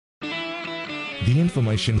The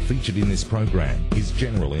information featured in this program is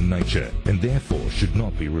general in nature and therefore should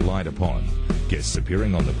not be relied upon. Guests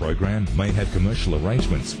appearing on the program may have commercial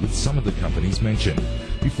arrangements with some of the companies mentioned.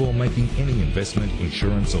 Before making any investment,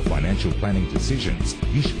 insurance or financial planning decisions,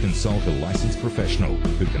 you should consult a licensed professional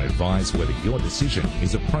who can advise whether your decision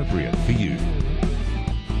is appropriate for you.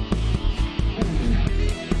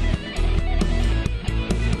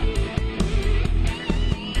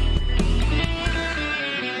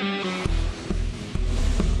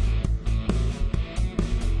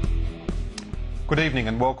 Good evening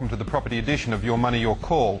and welcome to the property edition of Your Money, Your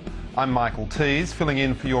Call. I'm Michael Teys, filling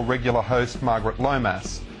in for your regular host Margaret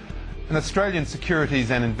Lomas. An Australian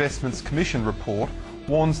Securities and Investments Commission report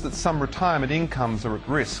warns that some retirement incomes are at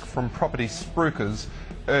risk from property spruikers,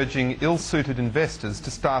 urging ill-suited investors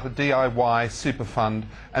to start a DIY super fund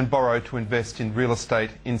and borrow to invest in real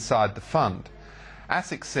estate inside the fund.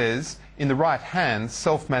 ASIC says, in the right hands,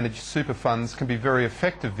 self-managed super funds can be very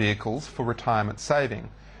effective vehicles for retirement saving.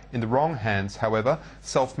 In the wrong hands, however,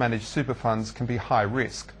 self-managed super funds can be high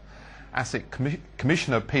risk. ASIC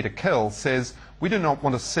Commissioner Peter Kell says, we do not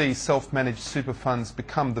want to see self-managed super funds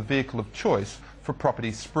become the vehicle of choice for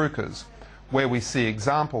property spruikers. Where we see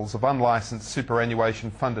examples of unlicensed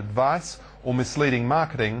superannuation fund advice or misleading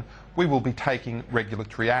marketing, we will be taking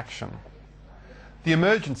regulatory action. The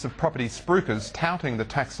emergence of property spruikers touting the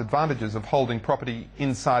tax advantages of holding property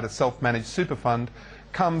inside a self-managed super fund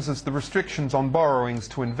comes as the restrictions on borrowings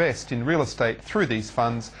to invest in real estate through these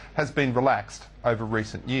funds has been relaxed over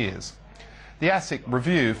recent years. The ASIC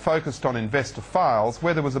review focused on investor files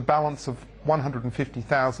where there was a balance of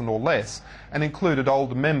 $150,000 or less and included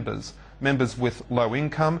older members, members with low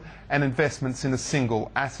income and investments in a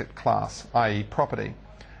single asset class, i.e. property.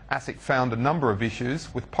 ASIC found a number of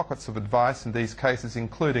issues with pockets of advice in these cases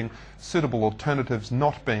including suitable alternatives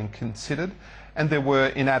not being considered, and there were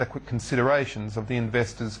inadequate considerations of the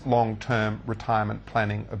investor's long-term retirement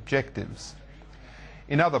planning objectives.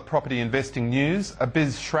 In other property investing news, a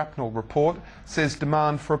Biz Shrapnel report says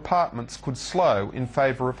demand for apartments could slow in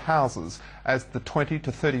favour of houses as the 20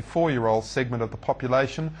 to 34-year-old segment of the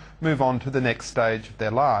population move on to the next stage of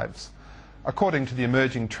their lives. According to the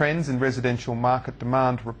Emerging Trends in Residential Market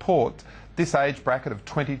Demand report, this age bracket of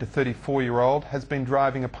 20 to 34-year-old has been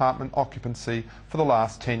driving apartment occupancy for the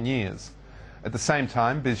last 10 years. At the same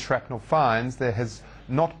time, Biz Shrapnel finds there has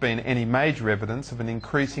not been any major evidence of an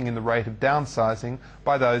increasing in the rate of downsizing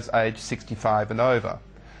by those aged 65 and over.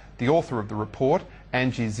 The author of the report,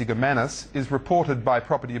 Angie Zigomanis, is reported by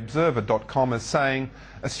PropertyObserver.com as saying,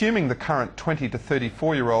 assuming the current 20 to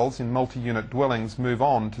 34-year-olds in multi-unit dwellings move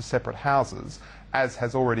on to separate houses, as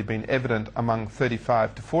has already been evident among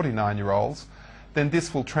 35 to 49-year-olds, then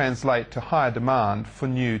this will translate to higher demand for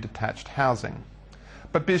new detached housing.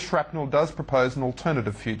 But Biz Shrapnel does propose an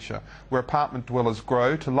alternative future where apartment dwellers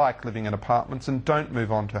grow to like living in apartments and don't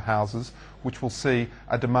move on to houses, which will see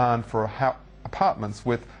a demand for apartments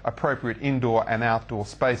with appropriate indoor and outdoor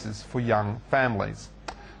spaces for young families.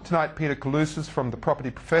 Tonight, Peter Koulizos from The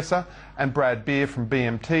Property Professor and Brad Beer from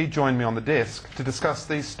BMT join me on the desk to discuss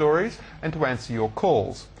these stories and to answer your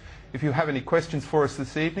calls. If you have any questions for us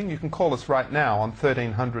this evening, you can call us right now on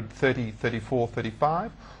 1300 30 34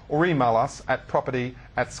 35 or email us at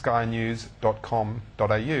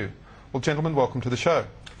property@skynews.com.au. Well, gentlemen, welcome to the show.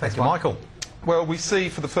 Thank you, Michael. Well, we see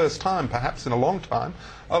for the first time, perhaps in a long time,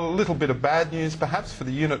 a little bit of bad news perhaps for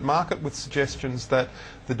the unit market with suggestions that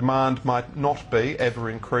the demand might not be ever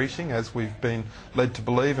increasing as we've been led to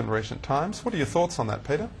believe in recent times. What are your thoughts on that,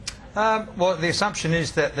 Peter? Well, the assumption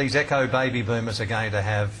is that these echo baby boomers are going to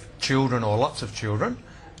have children or lots of children,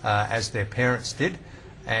 as their parents did,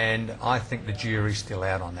 and I think the jury's still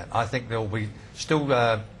out on that. I think there will be still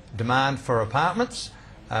demand for apartments,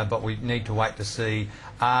 but we need to wait to see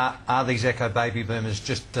are these echo baby boomers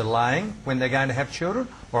just delaying when they're going to have children,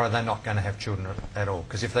 or are they not going to have children at all?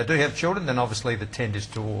 Because if they do have children, then obviously the trend is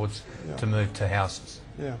towards to move to houses.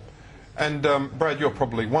 Yeah. And Brad, you're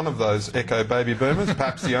probably one of those echo baby boomers,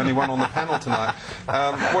 perhaps the only one on the panel tonight.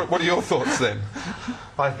 What are your thoughts then?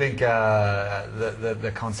 I think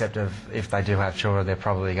the concept of if they do have children, they're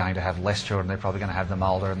probably going to have less children, they're probably going to have them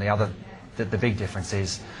older. And the big difference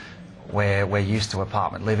is we're used to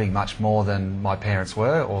apartment living much more than my parents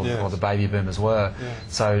were or the baby boomers were. Yeah.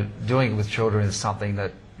 So doing it with children is something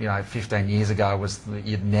that, you know, 15 years ago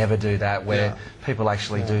you'd never do that, where people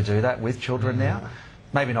actually do that with children now.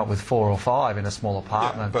 Maybe not with 4 or 5 in a small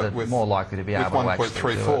apartment, but more likely to be able to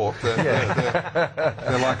actually do it.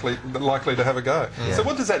 1.34, they're likely to have a go. Yeah. So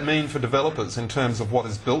what does that mean for developers in terms of what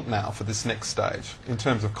is built now for this next stage, in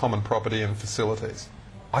terms of common property and facilities?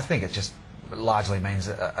 I think it just largely means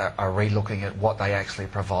a re-looking at what they actually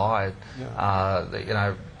provide. You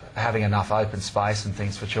know, having enough open space and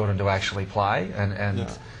things for children to actually play, and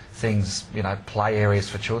things, you know, play areas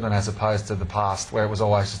for children, as opposed to the past where it was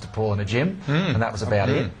always just a pool and a gym, and that was about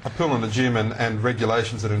it. A pool and a gym, and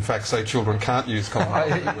regulations that in fact say children can't use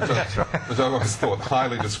common which I always thought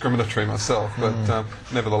highly discriminatory myself, but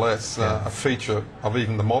nevertheless a feature of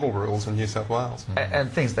even the model rules in New South Wales.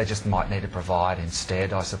 And things they just might need to provide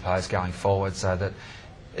instead, I suppose, going forward, so that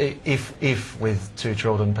if with 2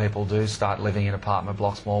 children people do start living in apartment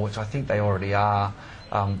blocks more, which I think they already are,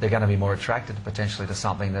 they're going to be more attracted potentially to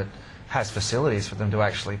something that has facilities for them to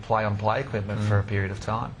actually play on play equipment for a period of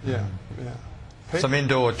time. Some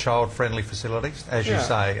indoor child-friendly facilities, as you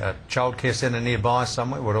say. A childcare centre nearby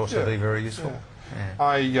somewhere would also be very useful.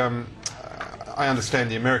 I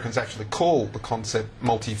understand the Americans actually call the concept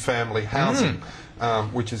multi-family housing,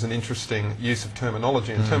 which is an interesting use of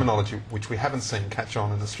terminology, and terminology which we haven't seen catch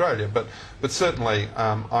on in Australia. But certainly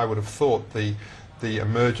I would have thought the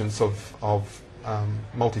emergence of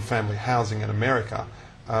multi-family housing in America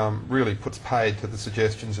really puts paid to the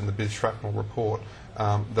suggestions in the Biz Shrapnel report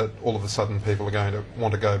that all of a sudden people are going to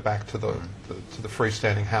want to go back to the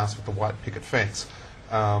freestanding house with the white picket fence,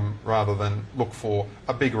 rather than look for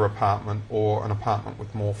a bigger apartment or an apartment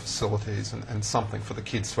with more facilities and something for the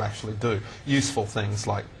kids to actually do. Useful things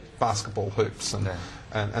like basketball hoops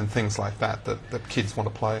and things like that kids want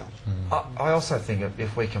to play on. I also think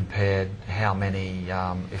if we compared how many,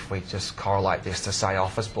 if we just correlate this to, say,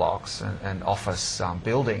 office blocks and office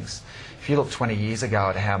buildings, if you look 20 years ago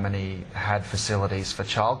at how many had facilities for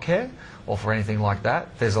childcare or for anything like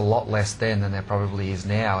that, there's a lot less then than there probably is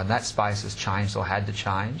now, and that space has changed or had to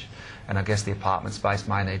change, and I guess the apartment space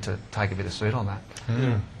may need to take a bit of suit on that.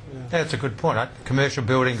 That's a good point. Commercial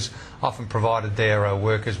buildings often provided their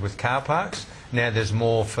workers with car parks. Now there's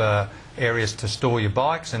more for areas to store your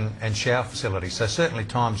bikes and shower facilities. So certainly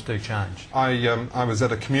times do change. I was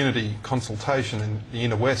at a community consultation in the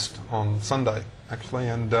inner west on Sunday, actually,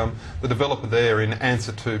 and the developer there, in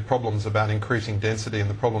answer to problems about increasing density and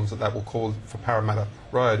the problems that will cause for Parramatta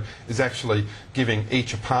Road, is actually giving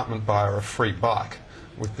each apartment buyer a free bike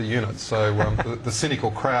with the units. So the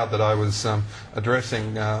cynical crowd that I was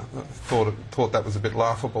addressing thought that was a bit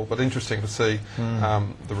laughable, but interesting to see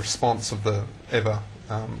the response of the ever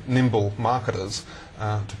nimble marketers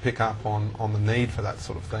to pick up on the need for that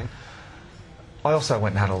sort of thing. I also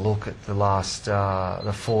went and had a look at the last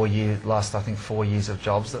 4 years of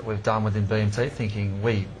jobs that we've done within BMT, thinking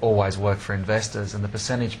we always work for investors, and the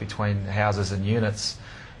percentage between houses and units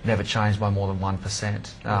never changed by more than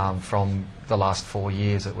 1% from the last 4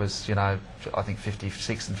 years. It was, you know, I think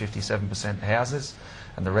 56 and 57% houses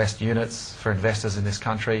and the rest units for investors in this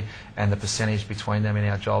country, and the percentage between them in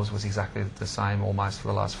our jobs was exactly the same almost for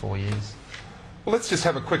the last 4 years. Well, let's just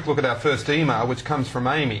have a quick look at our first email, which comes from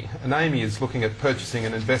Amy. And Amy is looking at purchasing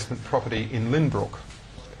an investment property in Lynbrook.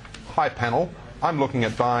 Hi panel, I'm looking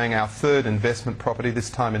at buying our 3rd investment property, this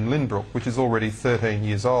time in Lynbrook, which is already 13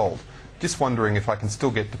 years old. Just wondering if I can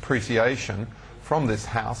still get depreciation from this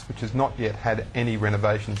house, which has not yet had any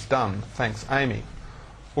renovations done. Thanks, Amy.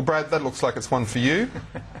 Well, Brad, that looks like it's one for you.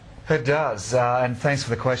 It does, and thanks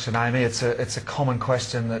for the question, Amy. It's a common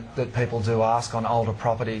question that people do ask on older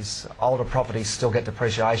properties. Older properties still get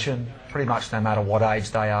depreciation, pretty much no matter what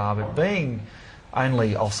age they are, but being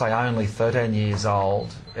only 13 years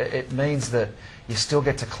old, it means that you still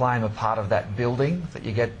get to claim a part of that building that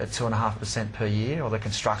you get at 2.5% per year, or the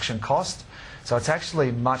construction cost. So it's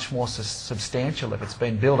actually much more substantial if it's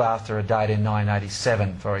been built after a date in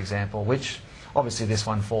 1987, for example, which obviously this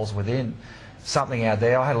one falls within. Something out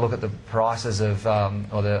there, I had a look at the prices of,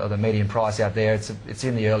 or the median price out there, it's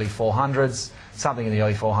in the early 400s, something in the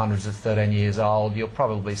early 400s at 13 years old. You'll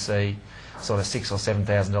probably see sort of $6,000 or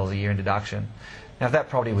 $7,000 a year in deduction. Now if that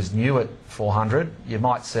property was new at 400, you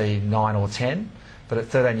might see 9 or 10, but at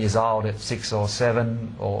 13 years old at 6 or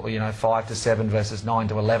 7, or 5 to 7 versus 9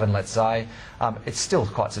 to 11, let's say, it's still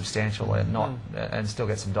quite substantial and still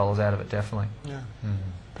get some dollars out of it, definitely. Yeah.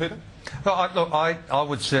 Peter? Well, look, I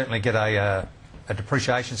would certainly get a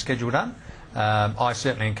depreciation schedule done. I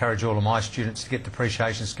certainly encourage all of my students to get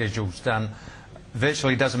depreciation schedules done.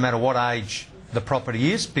 Virtually doesn't matter what age the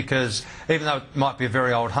property is, because even though it might be a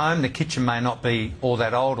very old home, the kitchen may not be all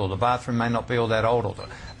that old, or the bathroom may not be all that old, or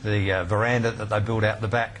the veranda that they build out the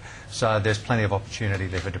back. So there's plenty of opportunity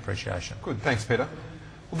there for depreciation. Good, thanks Peter.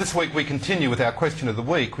 Well, this week we continue with our question of the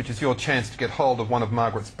week, which is your chance to get hold of one of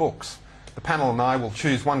Margaret's books. The panel and I will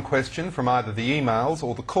choose one question from either the emails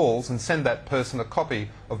or the calls and send that person a copy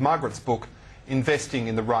of Margaret's book, Investing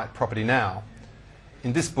in the Right Property Now.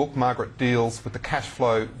 In this book, Margaret deals with the cash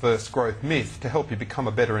flow versus growth myth to help you become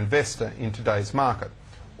a better investor in today's market.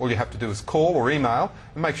 All you have to do is call or email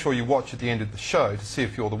and make sure you watch at the end of the show to see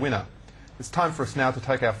if you're the winner. It's time for us now to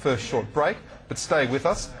take our first short break, but stay with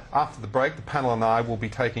us. After the break, the panel and I will be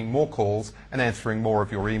taking more calls and answering more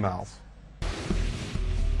of your emails.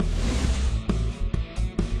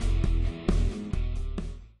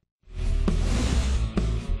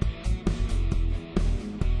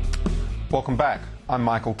 Welcome back. I'm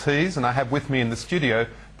Michael Teys, and I have with me in the studio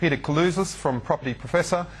Peter Koulizos from Property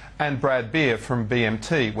Professor and Brad Beer from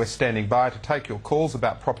BMT. We're standing by to take your calls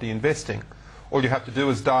about property investing. All you have to do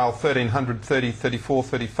is dial 1300 30 34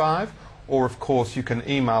 35, or of course you can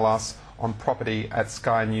email us on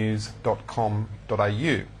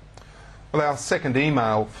property@skynews.com.au. Well, our second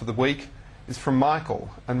email for the week is from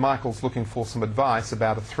Michael, and Michael's looking for some advice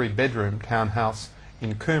about a 3-bedroom townhouse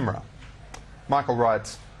in Coomera. Michael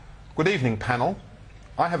writes, "Good evening, panel.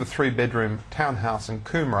 I have a 3-bedroom townhouse in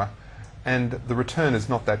Coomera and the return is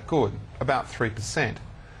not that good, about 3%.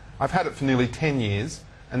 I've had it for nearly 10 years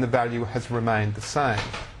and the value has remained the same.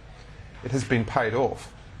 It has been paid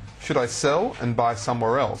off. Should I sell and buy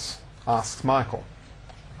somewhere else?" asks Michael.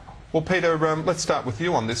 Well, Peter, let's start with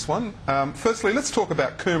you on this one. Firstly, let's talk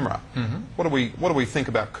about Coomera. What do we think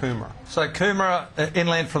about Coomera? So Coomera,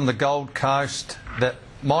 inland from the Gold Coast,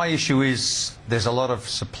 my issue is there's a lot of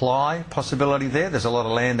supply possibility there. There's a lot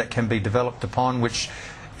of land that can be developed upon, which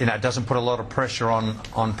doesn't put a lot of pressure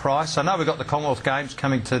on price. I know we've got the Commonwealth Games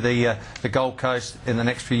coming to the Gold Coast in the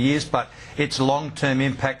next few years, but its long-term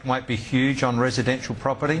impact won't be huge on residential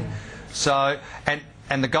property. So,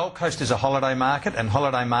 and the Gold Coast is a holiday market, and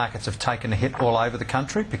holiday markets have taken a hit all over the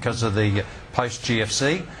country because of the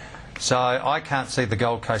post-GFC. So I can't see the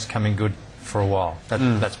Gold Coast coming good for a while.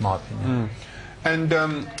 That's my opinion. And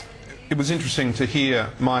it was interesting to hear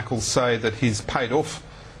Michael say that he's paid off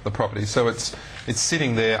the property, so it's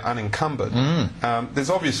sitting there unencumbered. There's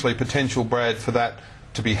obviously potential, Brad, for that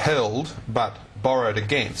to be held but borrowed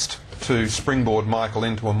against to springboard Michael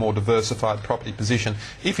into a more diversified property position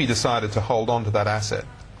if he decided to hold on to that asset.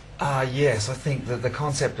 Yes, I think that the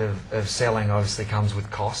concept of selling obviously comes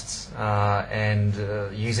with costs, and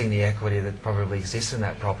using the equity that probably exists in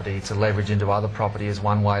that property to leverage into other property is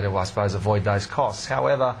one way to, I suppose, avoid those costs.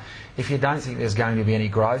 However, if you don't think there's going to be any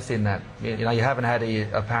growth in that, you haven't had it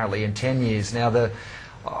apparently in 10 years. Now,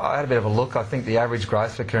 I had a bit of a look. I think the average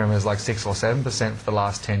growth for Coomera is like 6 or 7% for the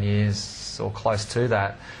last 10 years, or close to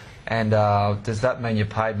that. And does that mean you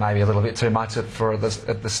paid maybe a little bit too much at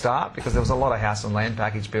the start? Because there was a lot of house and land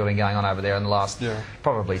package building going on over there in the last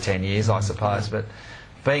probably 10 years, I suppose. But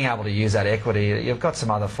being able to use that equity, you've got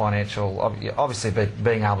some other financial, obviously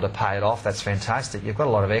being able to pay it off, that's fantastic. You've got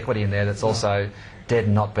a lot of equity in there that's also dead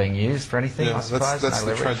and not being used for anything, I suppose. That's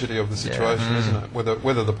the tragedy of the situation, isn't it?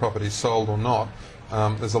 Whether the property's sold or not,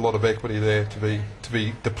 there's a lot of equity there to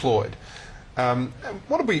be deployed.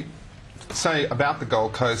 What do we say about the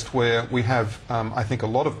Gold Coast, where we have, I think, a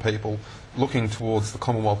lot of people looking towards the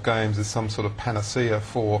Commonwealth Games as some sort of panacea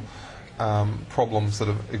for problems that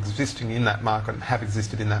are existing in that market and have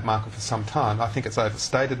existed in that market for some time? I think it's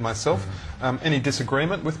overstated myself. Any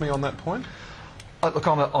disagreement with me on that point? Look,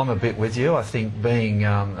 I'm a bit with you. I think being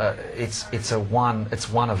it's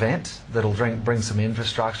one event that'll bring some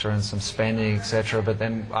infrastructure and some spending, etc. But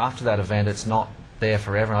then after that event, it's not there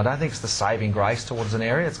forever. And I don't think it's the saving grace towards an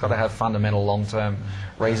area. It's got to have fundamental long-term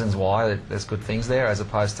reasons why there's good things there, as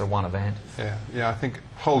opposed to one event. Yeah. I think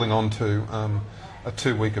holding on to a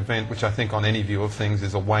 2-week event, which I think on any view of things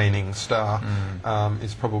is a waning star,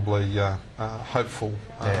 is probably hopeful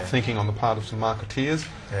thinking on the part of some marketeers.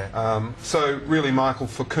 So really, Michael,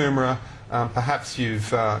 for Coomera, perhaps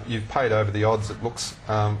you've paid over the odds, it looks,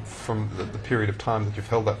 from the period of time that you've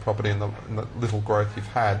held that property and the little growth you've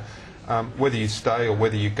had. Whether you stay or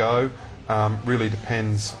whether you go really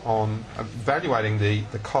depends on evaluating the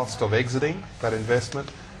cost of exiting that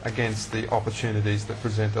investment against the opportunities that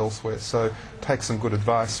present elsewhere. So take some good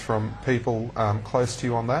advice from people close to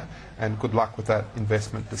you on that, and good luck with that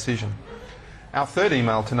investment decision. Our third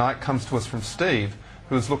email tonight comes to us from Steve,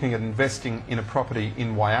 who is looking at investing in a property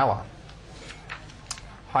in Whyalla.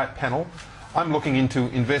 Hi panel, I'm looking into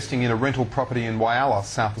investing in a rental property in Whyalla,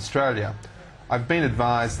 South Australia. I've been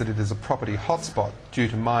advised that it is a property hotspot due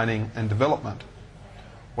to mining and development.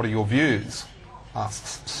 What are your views?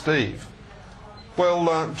 Asks Steve.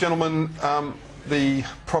 Well, gentlemen, the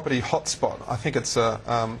property hotspot, I think it's a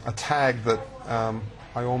tag that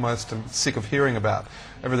I almost am sick of hearing about.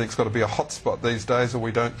 Everything's got to be a hotspot these days or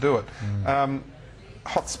we don't do it.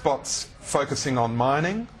 Hotspots focusing on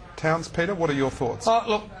mining towns, Peter, what are your thoughts?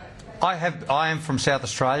 Look, I am from South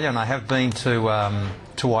Australia, and I have been to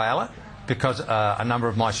Whyalla because a number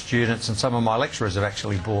of my students and some of my lecturers have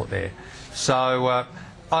actually bought there. So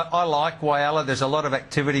I like Whyalla. There's a lot of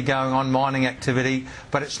activity going on, mining activity,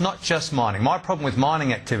 but it's not just mining. My problem with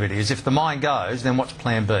mining activity is if the mine goes, then what's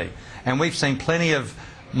plan B? And we've seen plenty of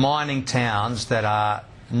mining towns that are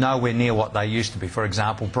nowhere near what they used to be. For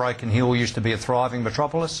example, Broken Hill used to be a thriving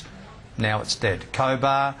metropolis. Now it's dead.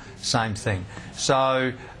 Cobar, same thing.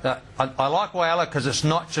 So I like Whyalla because it's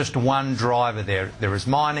not just one driver there. There is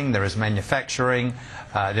mining, there is manufacturing,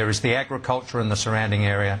 there is the agriculture in the surrounding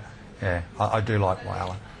area. Yeah, I do like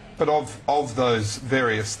Whyalla. But of those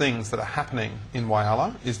various things that are happening in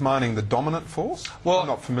Whyalla, is mining the dominant force? Well, I'm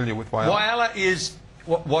not familiar with Whyalla. Whyalla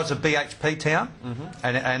was a BHP town,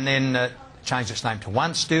 and then changed its name to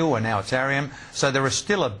One Steel, and now it's Arium. So there is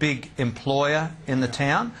still a big employer in the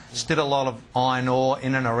town, still a lot of iron ore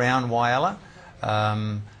in and around Whyalla.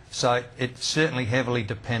 So it's certainly heavily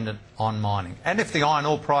dependent on mining. And if the iron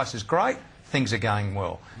ore price is great, things are going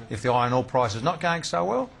well. If the iron ore price is not going so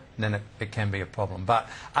well, then it can be a problem. But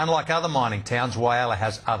unlike other mining towns, Whyalla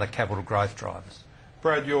has other capital growth drivers.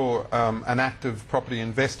 Brad, you're an active property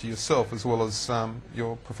investor yourself, as well as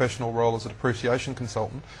your professional role as a depreciation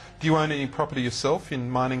consultant. Do you own any property yourself in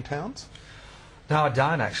mining towns? No, I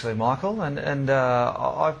don't actually, Michael, and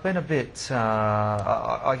I've been a bit,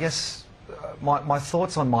 I guess, my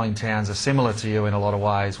thoughts on mining towns are similar to you in a lot of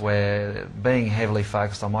ways, where being heavily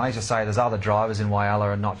focused on mining, as you say, there's other drivers in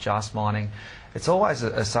Whyalla and not just mining. It's always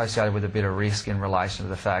associated with a bit of risk in relation to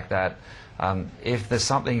the fact that if there's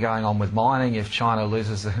something going on with mining, if China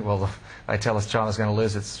loses, well, they tell us China's going to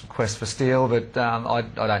lose its quest for steel, but I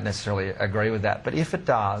don't necessarily agree with that. But if it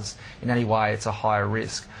does, in any way, it's a higher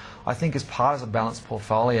risk. I think as part of a balanced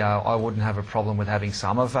portfolio, I wouldn't have a problem with having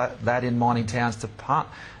some of that in mining towns to punt.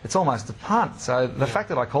 It's almost a punt. So the fact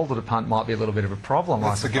that I called it a punt might be a little bit of a problem,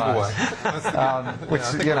 That's I suppose. That's the giveaway. Which,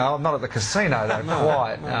 you know, I'm not at the casino, though,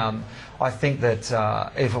 quite. No. I think that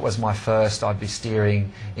if it was my first, I'd be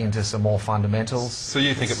steering into some more fundamentals. So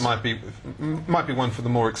you think it might be one for the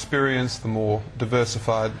more experienced, the more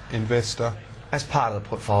diversified investor? As part of the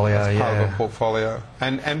portfolio, As part of a portfolio.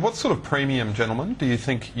 And what sort of premium, gentlemen, do you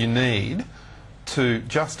think you need to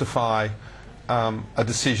justify a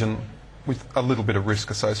decision with a little bit of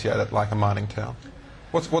risk associated, like a mining town?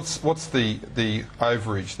 What's the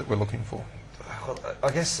overage that we're looking for? I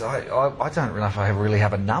guess I don't know if I really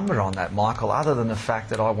have a number on that, Michael, other than the fact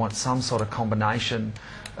that I want some sort of combination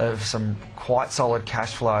of some quite solid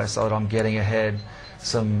cash flow so that I'm getting ahead,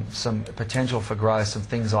 some potential for growth, some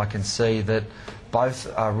things I can see that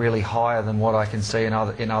both are really higher than what I can see in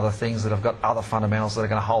other things that have got other fundamentals that are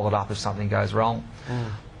going to hold it up if something goes wrong.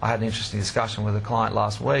 I had an interesting discussion with a client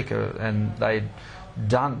last week, and they'd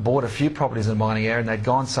bought a few properties in the mining area, and they'd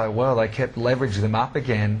gone so well they kept leveraging them up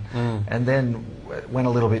again, and then went a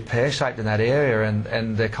little bit pear-shaped in that area,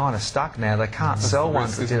 and they're kind of stuck now. They can't sell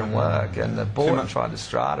ones that didn't work, and the board and tried to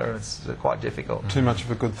strata, and it's quite difficult. Too much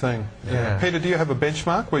of a good thing. Yeah. Peter, do you have a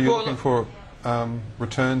benchmark where you're looking for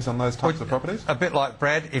returns on those types of properties? A bit like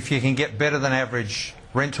Brad, if you can get better than average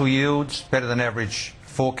rental yields, better than average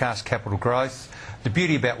forecast capital growth. The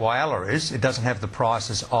beauty about Whyalla is it doesn't have the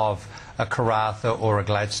prices of a Karratha or a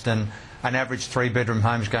Gladstone. An average three-bedroom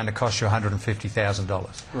home is going to cost you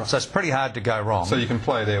 $150,000. Right. So it's pretty hard to go wrong. So you can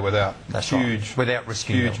play there without without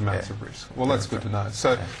risking huge amounts of risk. Well, that's good to know.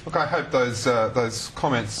 So, look, I hope those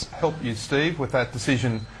comments help you, Steve, with that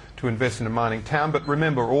decision to invest in a mining town. But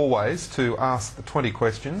remember always to ask the 20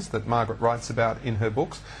 questions that Margaret writes about in her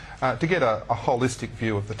books to get a holistic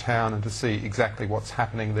view of the town and to see exactly what's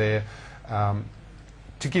happening there,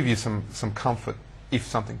 to give you some comfort if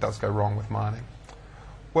something does go wrong with mining.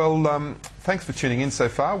 Well, thanks for tuning in so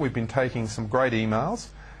far. We've been taking some great emails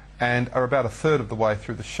and are about a third of the way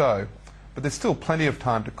through the show. But there's still plenty of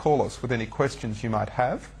time to call us with any questions you might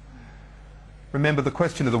have. Remember, the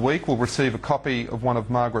question of the week will receive a copy of one of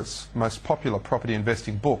Margaret's most popular property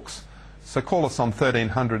investing books. So call us on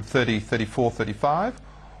 1300 30 34 35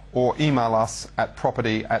 or email us at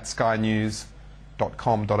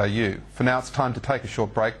property@skynews.com.au. For now, it's time to take a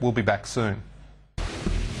short break. We'll be back soon.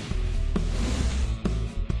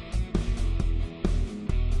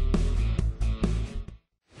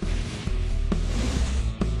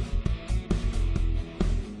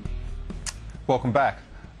 Welcome back.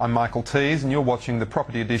 I'm Michael Teys, and you're watching the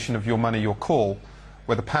property edition of Your Money, Your Call,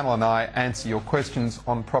 where the panel and I answer your questions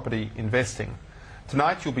on property investing.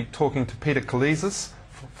 Tonight you'll be talking to Peter Koulizos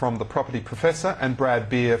from The Property Professor and Brad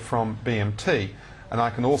Beer from BMT, and I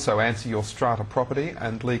can also answer your strata property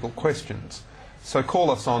and legal questions. So call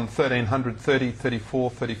us on 1300 30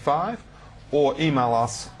 34 35 or email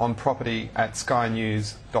us on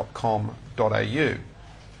property@skynews.com.au.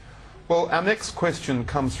 Well, our next question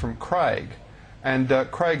comes from Craig, and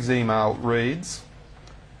Craig's email reads,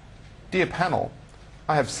 "Dear panel,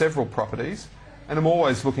 I have several properties and am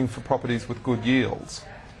always looking for properties with good yields.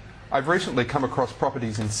 I've recently come across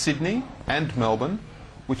properties in Sydney and Melbourne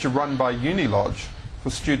which are run by Unilodge for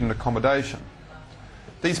student accommodation.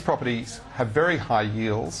 These properties have very high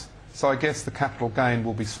yields, so I guess the capital gain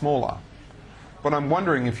will be smaller. But I'm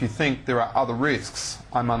wondering if you think there are other risks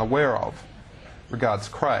I'm unaware of. Regards,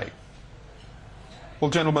 Craig."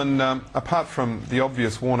 Well, gentlemen, apart from the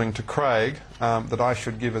obvious warning to Craig that I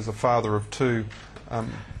should give as a father of two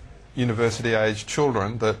university-aged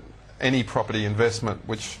children, that any property investment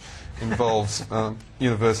which involves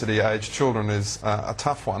university-aged children is a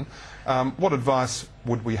tough one, what advice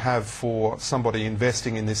would we have for somebody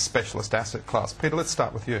investing in this specialist asset class? Peter, let's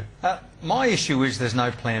start with you. My issue is there's no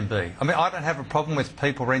plan B. I mean, I don't have a problem with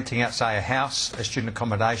people renting out, say, a house, a student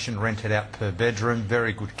accommodation, rented out per bedroom,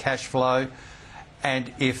 very good cash flow.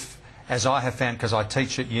 And if, as I have found, because I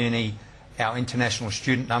teach at uni, our international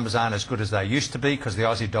student numbers aren't as good as they used to be because the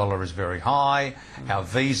Aussie dollar is very high. Our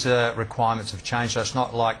visa requirements have changed, so it's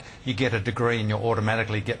not like you get a degree and you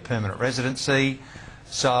automatically get permanent residency.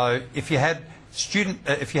 So if you had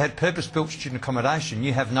purpose-built student accommodation,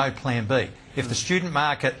 you have no plan B. If the student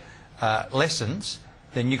market lessens,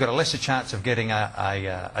 then you've got a lesser chance of getting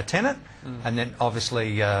a tenant, and then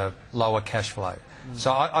obviously lower cash flow.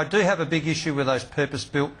 So I do have a big issue with those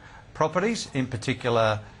purpose-built properties, in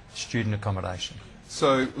particular student accommodation.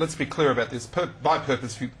 So let's be clear about this. By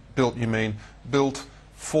purpose-built, you mean built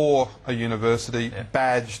for a university,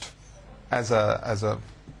 badged as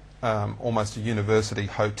almost a university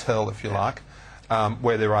hotel, if you like,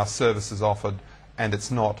 where there are services offered, and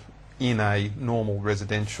it's not in a normal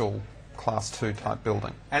residential Class 2 type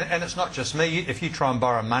building. And it's not just me. If you try and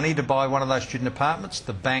borrow money to buy one of those student apartments,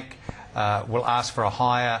 the bank will ask for a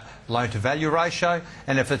higher loan-to-value ratio,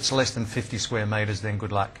 and if it's less than 50 square metres, then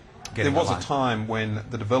good luck getting a loan. There was a time when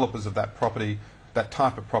the developers of that property, that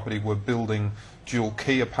type of property, were building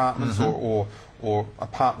dual-key apartments or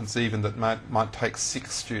apartments even that might take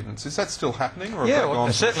 6 students. Is that still happening?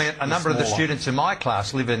 Or certainly a number of the students in my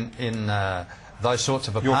class live in those sorts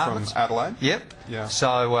of apartments. You're from Adelaide? Yep. Yeah.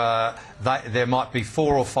 So there might be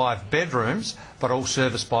 4 or 5 bedrooms, but all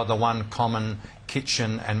serviced by the one common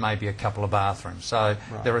kitchen and maybe a couple of bathrooms. So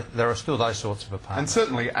there are still those sorts of apartments. And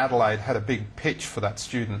certainly Adelaide had a big pitch for that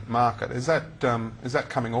student market. Is that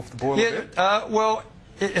coming off the boil a bit? Well,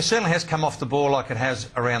 it certainly has come off the boil like it has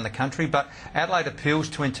around the country, but Adelaide appeals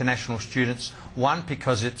to international students, one,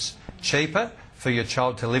 because it's cheaper for your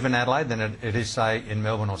child to live in Adelaide than it is, say, in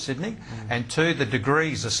Melbourne or Sydney, and 2, the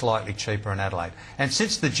degrees are slightly cheaper in Adelaide. And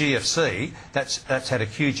since the GFC, that's had a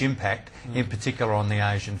huge impact, in particular on the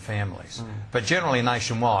Asian families. But generally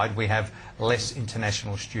nationwide, we have less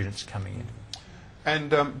international students coming in. And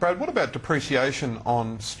Brad, what about depreciation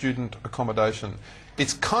on student accommodation?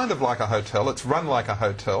 It's kind of like a hotel, it's run like a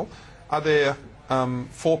hotel. Are there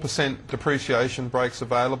 4% depreciation breaks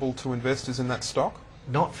available to investors in that stock?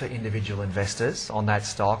 Not for individual investors on that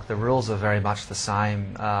stock. The rules are very much the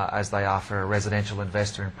same as they are for a residential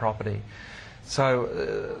investor in property. So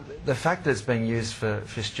the fact that it's being used for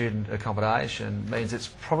student accommodation means it's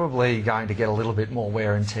probably going to get a little bit more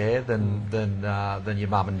wear and tear than your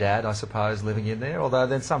mum and dad, I suppose, living in there. Although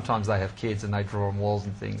then sometimes they have kids and they draw on walls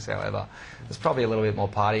and things. However, there's probably a little bit more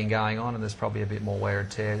partying going on, and there's probably a bit more wear and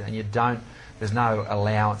tear. And there's no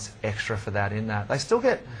allowance extra for that in that. They still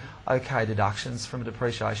get okay deductions from a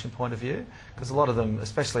depreciation point of view, because a lot of them,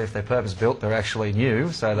 especially if they're purpose-built, they're actually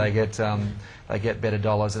new, so they get better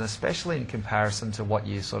dollars, and especially in comparison to what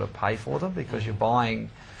you sort of pay for them, because you're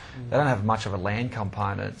buying, they don't have much of a land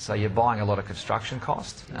component, so you're buying a lot of construction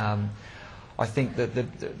cost. I think that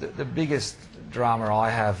the biggest drama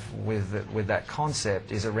I have with that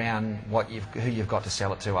concept is around who you've got to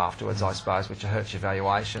sell it to afterwards, I suppose, which hurts your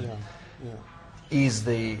valuation. Is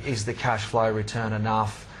the cash flow return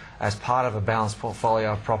enough as part of a balanced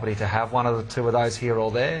portfolio of property to have one of the 2 of those here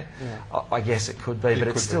or there? I guess it could be, but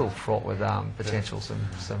it's still fraught with potential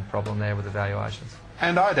some problem there with the valuations.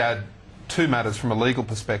 And I'd add 2 matters from a legal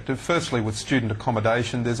perspective. Firstly, with student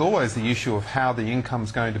accommodation, there's always the issue of how the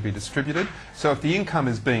income's going to be distributed. So if the income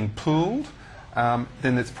is being pooled,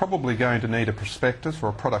 then it's probably going to need a prospectus or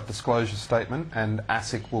a product disclosure statement, and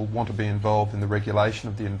ASIC will want to be involved in the regulation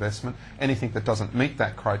of the investment. Anything that doesn't meet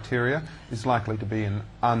that criteria is likely to be an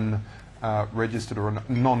unregistered or a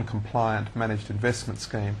non-compliant managed investment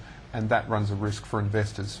scheme, and that runs a risk for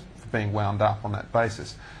investors being wound up on that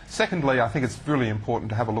basis. Secondly, I think it's really important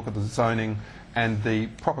to have a look at the zoning and the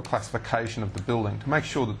proper classification of the building to make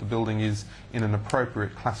sure that the building is in an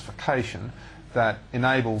appropriate classification that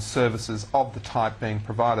enables services of the type being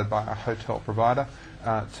provided by a hotel provider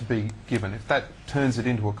to be given. If that turns it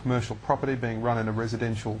into a commercial property being run in a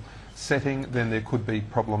residential setting, then there could be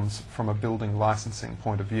problems from a building licensing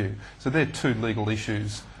point of view. So they're two legal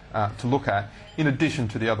issues to look at, in addition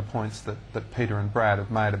to the other points that Peter and Brad have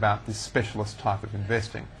made about this specialist type of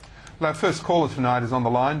investing. Well, our first caller tonight is on the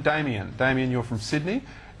line, Damien. Damien, you're from Sydney,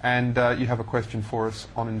 and you have a question for us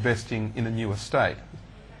on investing in a new estate.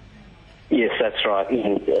 Yes, that's right.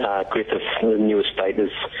 Griffith, the new estate, is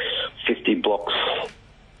 50 blocks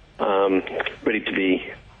ready to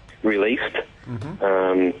be released.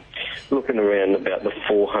 Looking around about the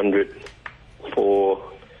 400,000 for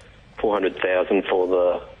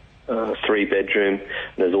the 3-bedroom, and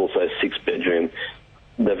there's also a 6-bedroom.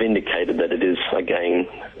 They've indicated that it is, again,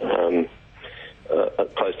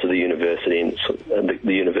 close to the university, and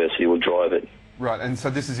the university will drive it. Right, and so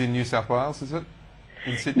this is in New South Wales, is it?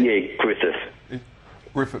 In Sydney? Yeah, Griffith.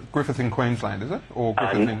 Griffith in Queensland, is it? Or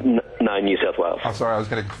Griffith in... No, New South Wales. Oh, sorry, I was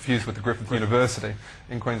getting confused with the Griffith University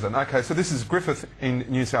in Queensland. Okay, so this is Griffith in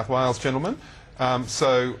New South Wales, gentlemen.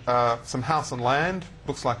 Some house and land,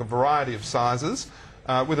 looks like a variety of sizes,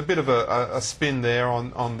 with a bit of a spin there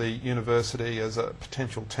on the university as a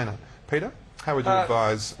potential tenant. Peter, how would you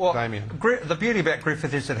advise Damien? The beauty about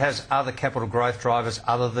Griffith is it has other capital growth drivers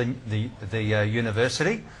other than the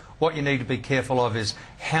university. What you need to be careful of is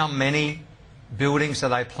how many buildings are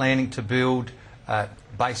they planning to build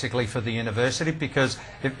basically for the university, because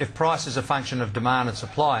if price is a function of demand and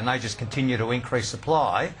supply and they just continue to increase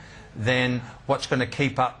supply, then what's going to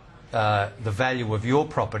keep up the value of your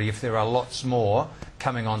property if there are lots more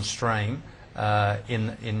coming on stream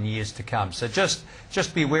in years to come. So just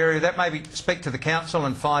be wary of that. Maybe speak to the council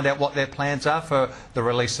and find out what their plans are for the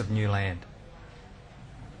release of new land.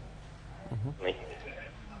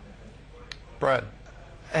 Brad.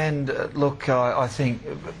 And look, I think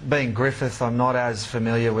being Griffith, I'm not as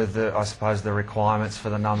familiar with I suppose the requirements for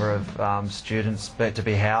the number of students to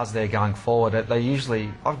be housed there going forward.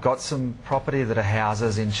 I've got some property that are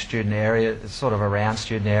houses in student areas, sort of around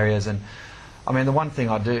student areas, and I mean the one thing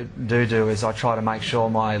I do is I try to make sure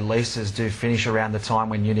my leases do finish around the time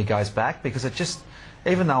when uni goes back, because it just,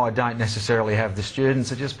 even though I don't necessarily have the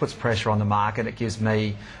students, it just puts pressure on the market. It gives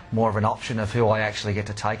me more of an option of who I actually get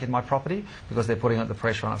to take in my property, because they're putting the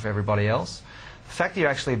pressure on it for everybody else. The fact that you're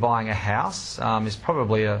actually buying a house is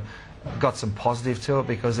probably got some positive to it,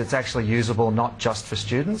 because it's actually usable not just for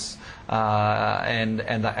students and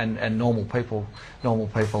normal people,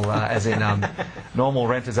 as in normal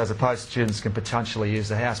renters as opposed to students can potentially use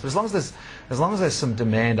the house. But as long as there's some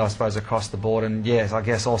demand, I suppose, across the board, and yes, I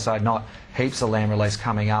guess also not heaps of land release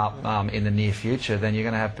coming up in the near future, then you're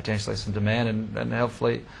going to have potentially some demand and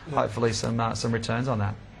hopefully some returns on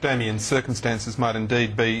that. Damien, circumstances might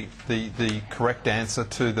indeed be the correct answer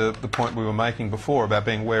to the point we were making before about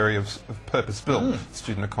being wary of purpose-built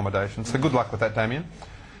student accommodation. So good luck with that, Damien.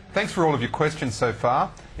 Thanks for all of your questions so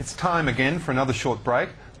far. It's time again for another short break,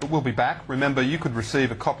 but we'll be back. Remember, you could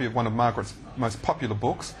receive a copy of one of Margaret's most popular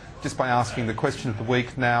books just by asking the question of the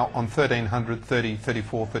week now on 1300 30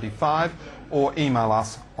 34 35, or email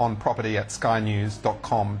us on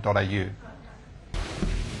property@skynews.com.au.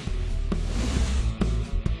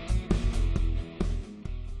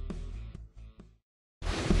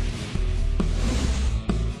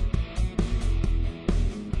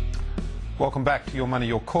 Welcome back to Your Money,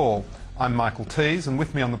 Your Call. I'm Michael Teys, and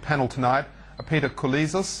with me on the panel tonight are Peter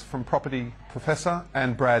Koulizos from Property Professor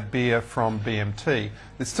and Brad Beer from BMT.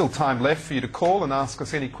 There's still time left for you to call and ask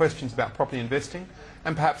us any questions about property investing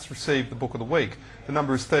and perhaps receive the book of the week. The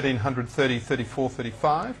number is 1300 30 34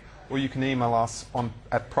 35, or you can email us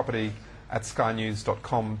at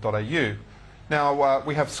property@skynews.com.au. Now,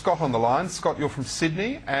 we have Scott on the line. Scott, you're from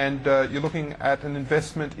Sydney, and you're looking at an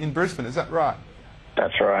investment in Brisbane, is that right?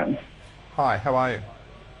 That's right. Hi, how are you?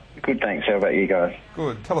 Good, thanks. How about you guys?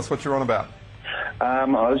 Good. Tell us what you're on about. I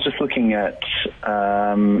was just looking at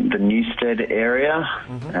the Newstead area,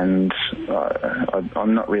 and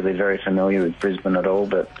I'm not really very familiar with Brisbane at all,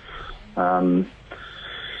 but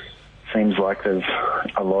seems like there's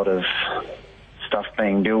a lot of stuff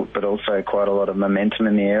being built, but also quite a lot of momentum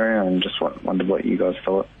in the area, and just wondered what you guys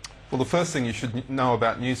thought. Well, the first thing you should know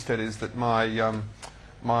about Newstead is that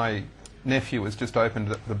my nephew has just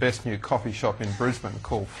opened the best new coffee shop in Brisbane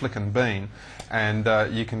called Flick and Bean, and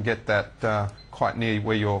you can get that quite near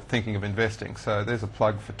where you're thinking of investing. So there's a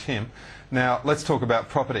plug for Tim. Now let's talk about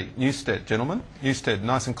property. Newstead, gentlemen. Newstead,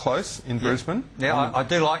 nice and close in Brisbane. Yeah, I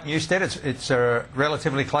do like Newstead. It's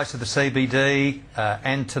relatively close to the CBD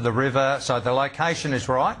and to the river, so the location is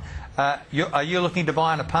right. Are you looking to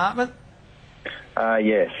buy an apartment?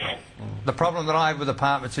 Yes. The problem that I have with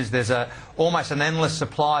apartments is there's almost an endless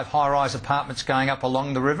supply of high-rise apartments going up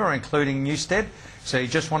along the river, including Newstead. So you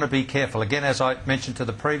just want to be careful. Again, as I mentioned to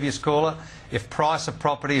the previous caller, if price of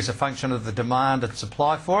property is a function of the demand and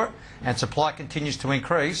supply for it, and supply continues to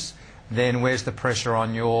increase, then where's the pressure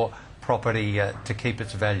on your property to keep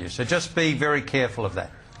its value? So just be very careful of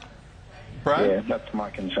that. Brad? Yeah, that's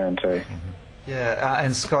my concern too. Yeah,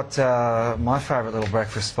 and Scott, my favourite little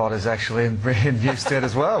breakfast spot is actually in Newstead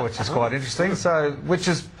as well, which is quite interesting. So, which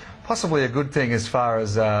is possibly a good thing as far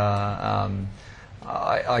as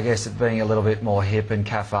I guess it being a little bit more hip and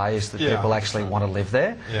cafes that people actually want to live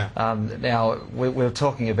there. Yeah. Now, we're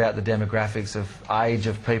talking about the demographics of age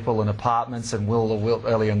of people and apartments, and will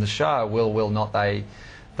earlier in the show, will not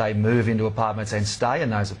they move into apartments and stay in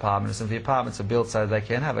those apartments. And if the apartments are built so they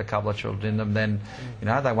can have a couple of children in them, then you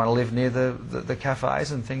know they want to live near the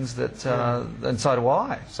cafes and things that, and so do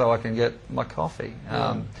I, so I can get my coffee.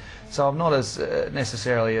 So I'm not as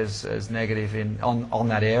necessarily as negative on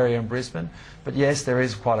that area in Brisbane, but yes, there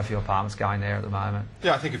is quite a few apartments going there at the moment.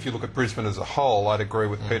 Yeah, I think if you look at Brisbane as a whole, I'd agree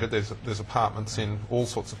with Peter. There's apartments in all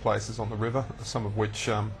sorts of places on the river, some of which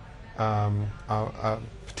are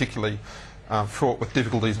particularly fraught with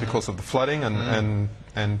difficulties because of the flooding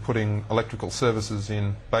and putting electrical services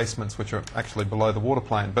in basements which are actually below the water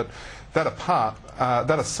plane. But that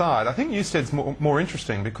aside, I think Newstead's more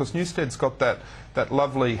interesting because Newstead's got that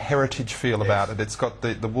lovely heritage feel about it. It's got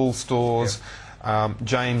the wool stores.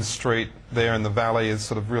 James Street there in the valley has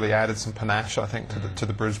sort of really added some panache, I think, to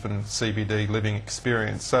the Brisbane CBD living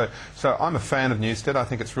experience. So I'm a fan of Newstead. I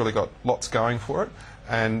think it's really got lots going for it.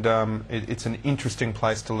 And it's an interesting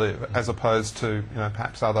place to live, as opposed to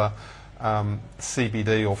perhaps other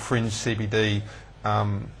CBD or fringe CBD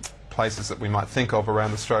places that we might think of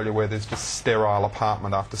around Australia, where there's just sterile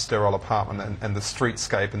apartment after sterile apartment, and the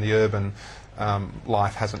streetscape and the urban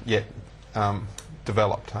life hasn't yet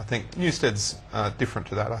developed. I think Newstead's different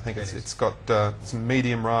to that. I think it's got some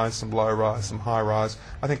medium rise, some low rise, some high rise.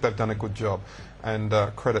 I think they've done a good job, and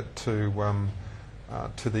credit to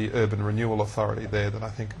the Urban Renewal Authority there, that I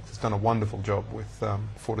think has done a wonderful job with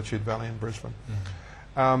Fortitude Valley in Brisbane.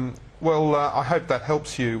 Well, I hope that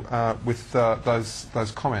helps you with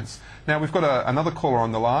those comments. Now we've got another caller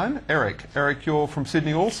on the line, Eric. Eric, you're from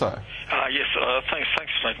Sydney also. Yes, thanks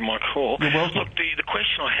for taking my call. You're welcome. Look, the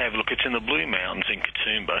question I have, it's in the Blue Mountains in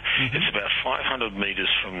Katoomba. It's about 500 metres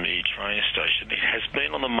from the train station. It has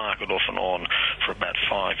been on the market off and on for about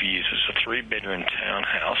 5 years. It's a 3-bedroom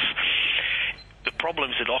townhouse. The problem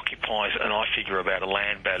is it occupies, and I figure about a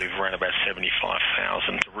land value of around about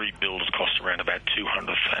 $75,000. To rebuild it costs around about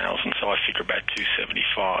 $200,000, so I figure about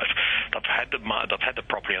 $275,000. They've had the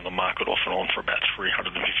property on the market off and on for about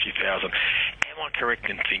 $350,000. Am I correct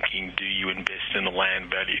in thinking, do you invest in the land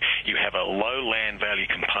value? You have a low land value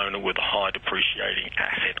component with a high depreciating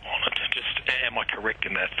asset on it. Just am I correct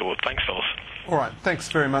in that thought? Thanks, fellas. All right, thanks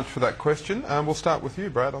very much for that question. We'll start with you,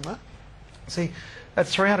 Brad, on that. See, at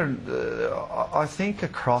 300, I think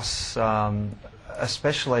across,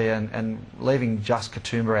 especially, and leaving just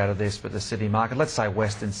Katoomba out of this, but the city market, let's say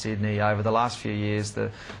Western Sydney, over the last few years, the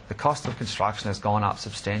cost of construction has gone up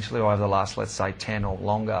substantially, or over the last, let's say, 10 or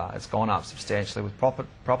longer, it's gone up substantially. With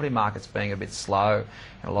property markets being a bit slow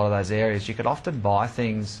in a lot of those areas, you could often buy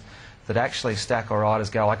things that actually stack or riders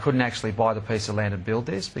go, I couldn't actually buy the piece of land and build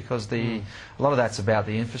this, because a lot of that's about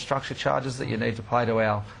the infrastructure charges that you need to pay to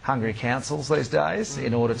our hungry councils these days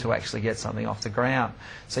in order to actually get something off the ground.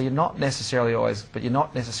 So you're not necessarily always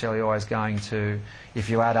going to, if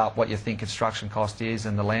you add up what you think construction cost is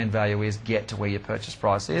and the land value is, get to where your purchase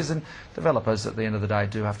price is. And developers at the end of the day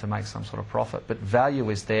do have to make some sort of profit. But value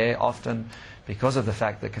is there often because of the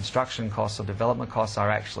fact that construction costs or development costs are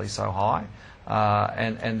actually so high.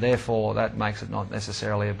 And therefore that makes it not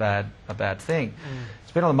necessarily a bad thing.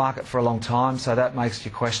 It's been on the market for a long time, so that makes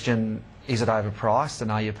you question, is it overpriced,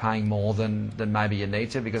 and are you paying more than maybe you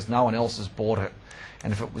need to, because no one else has bought it.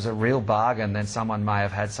 And if it was a real bargain, then someone may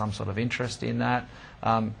have had some sort of interest in that,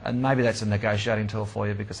 and maybe that's a negotiating tool for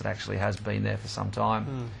you because it actually has been there for some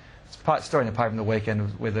time. It's a story in the paper in the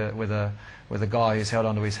weekend with a guy who's held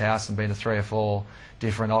onto his house and been to 3 or 4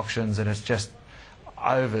 different auctions, and it's just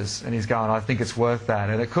and he's going, I think it's worth that.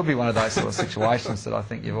 And it could be one of those sort of situations that I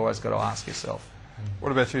think you've always got to ask yourself.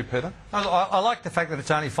 What about you, Peter? I like the fact that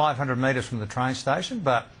it's only 500 metres from the train station,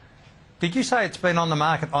 but did you say it's been on the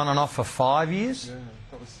market on and off for 5 years? Yeah,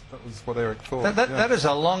 that was what Eric thought. That is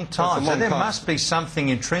a long time. So there must be something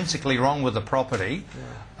intrinsically wrong with the property,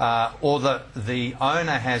 or the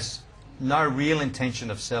owner has no real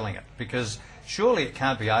intention of selling it, because surely it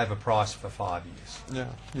can't be overpriced for 5 years. Yeah,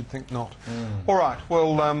 you'd think not. All right,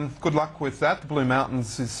 well, good luck with that. The Blue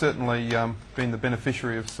Mountains has certainly been the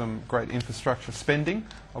beneficiary of some great infrastructure spending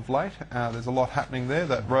of late. There's a lot happening there.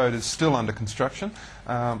 That road is still under construction,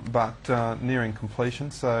 but nearing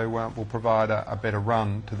completion, so we'll provide a better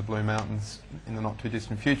run to the Blue Mountains in the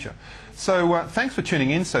not-too-distant future. So thanks for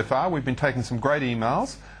tuning in so far. We've been taking some great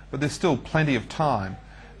emails, but there's still plenty of time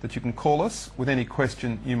that you can call us with any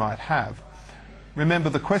question you might have. Remember,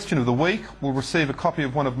 the question of the week will receive a copy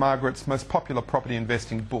of one of Margaret's most popular property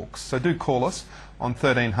investing books. So do call us on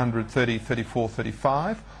 1300 30 34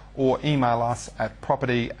 35 or email us at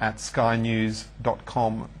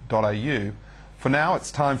property@skynews.com.au. For now,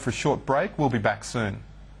 it's time for a short break. We'll be back soon.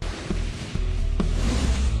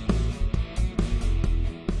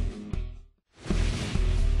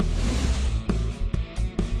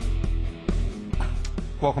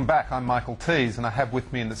 Welcome back. I'm Michael Teys, and I have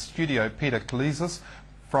with me in the studio Peter Koulizos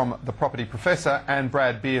from The Property Professor and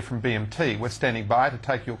Brad Beer from BMT. We're standing by to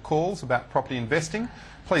take your calls about property investing.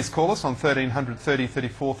 Please call us on 1300 30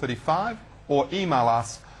 34 35 or email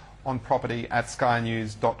us on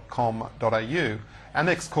property@skynews.com.au. Our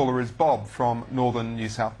next caller is Bob from Northern New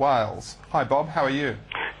South Wales. Hi Bob, how are you?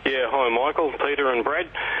 Yeah, hi Michael, Peter and Brad.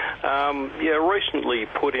 Recently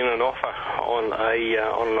put in an offer on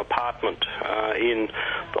an apartment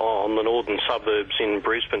on the northern suburbs in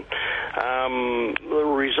Brisbane. The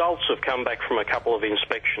results have come back from a couple of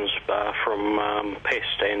inspections from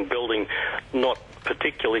pest and building, not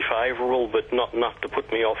particularly favourable, but not enough to put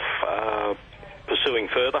me off pursuing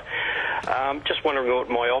further. Just wondering what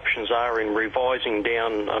my options are in revising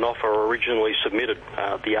down an offer originally submitted.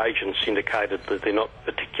 The agents indicated that they're not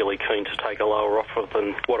particularly keen to take a lower offer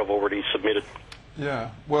than what I've already submitted. Yeah,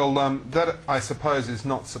 well, that I suppose is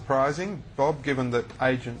not surprising, Bob, given that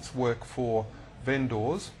agents work for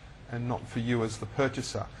vendors and not for you as the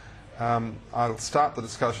purchaser. I'll start the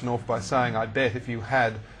discussion off by saying I bet if you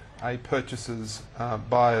had a purchaser's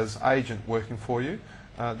buyer's agent working for you,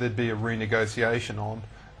 there'd be a renegotiation on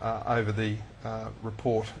over the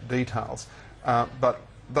report details. But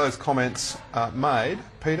those comments made,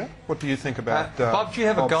 Peter, what do you think about Bob, do you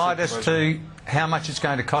have a guide as situation? to how much it's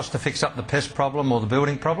going to cost to fix up the pest problem or the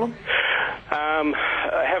building problem?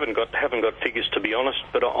 I haven't got figures, to be honest,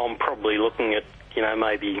 but I'm probably looking at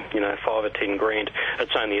maybe 5 or 10 grand.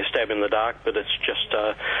 It's only a stab in the dark, but it's just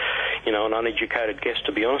an uneducated guess,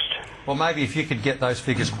 to be honest. Well, maybe if you could get those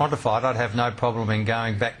figures quantified, I'd have no problem in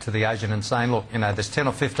going back to the agent and saying, look, there's $10,000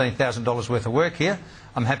 or $15,000 worth of work here.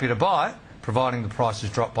 I'm happy to buy it, providing the prices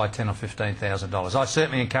drop by $10,000 or $15,000. I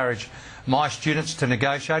certainly encourage my students to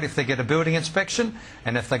negotiate if they get a building inspection,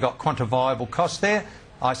 and if they got quantifiable costs there,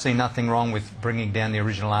 I see nothing wrong with bringing down the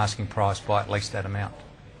original asking price by at least that amount.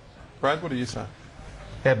 Brad, what do you say?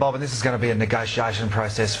 Yeah, Bob, and this is going to be a negotiation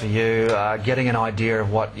process for you, getting an idea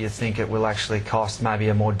of what you think it will actually cost, maybe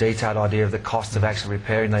a more detailed idea of the cost of actually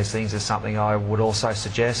repairing these things is something I would also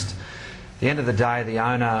suggest. At the end of the day, the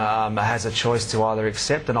owner has a choice to either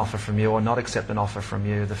accept an offer from you or not accept an offer from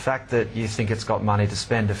you. The fact that you think it's got money to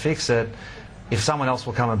spend to fix it, if someone else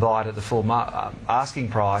will come and buy it at the full asking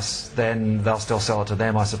price, then they'll still sell it to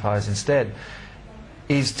them, I suppose, instead.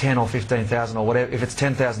 Is $10,000 or $15,000 or whatever, if it's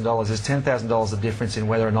 $10,000, is $10,000 the difference in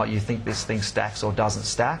whether or not you think this thing stacks or doesn't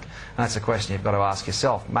stack? And that's a question you've got to ask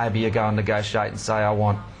yourself. Maybe you go and negotiate and say, I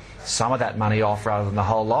want some of that money off rather than the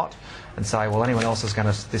whole lot, and say, well, anyone else is going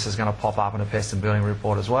to, this is going to pop up in a pest and building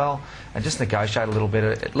report as well, and just negotiate a little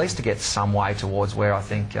bit, at least to get some way towards where I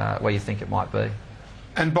think, where you think it might be.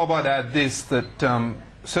 And Bob, I'd add this, that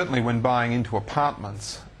certainly when buying into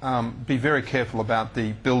apartments, be very careful about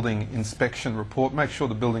the building inspection report. Make sure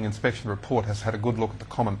the building inspection report has had a good look at the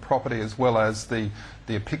common property as well as the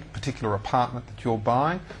particular apartment that you're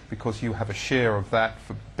buying, because you have a share of that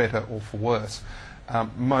for better or for worse.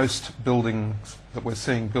 Most buildings that we're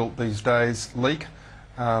seeing built these days leak.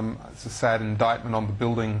 It's a sad indictment on the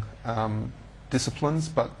building disciplines,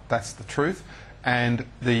 but that's the truth. And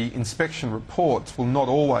the inspection reports will not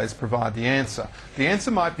always provide the answer. The answer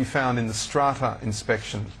might be found in the strata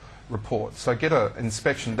inspection report. So get an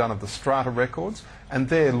inspection done of the strata records, and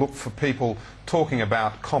there look for people talking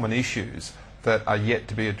about common issues that are yet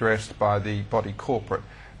to be addressed by the body corporate.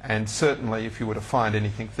 And certainly if you were to find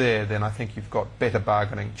anything there, then I think you've got better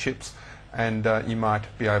bargaining chips, and you might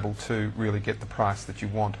be able to really get the price that you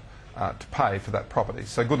want to pay for that property.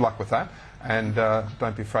 So good luck with that, and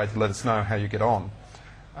don't be afraid to let us know how you get on.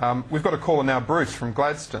 We've got a caller now, Bruce from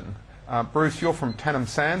Gladstone. Bruce, you're from Tannum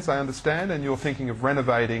Sands, I understand, and you're thinking of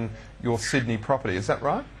renovating your Sydney property. Is that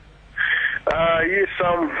right? Yes.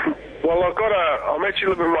 Well, I'm actually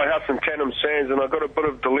living in my house in Tannum Sands, and I've got a bit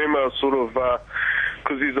of dilemma, sort of,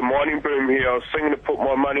 because there's a mining boom here. I was thinking to put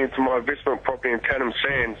my money into my investment property in Tannum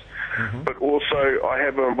Sands, but also I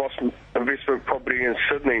have an investment property in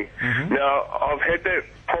Sydney. Now, I've had that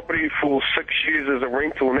property for 6 years as a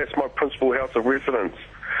rental, and that's my principal house of residence.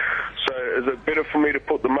 So is it better for me to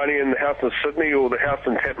put the money in the house in Sydney or the house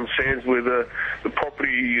in Tannum Sands, where the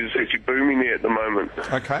property is actually booming there at the moment?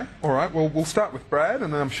 Okay, all right. Well, we'll start with Brad,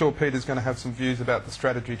 and then I'm sure Peter's going to have some views about the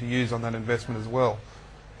strategy to use on that investment as well.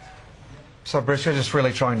 So, Bruce, you're just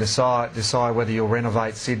really trying to decide whether you'll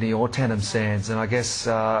renovate Sydney or Tannum Sands, and I guess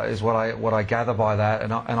is what I gather by that,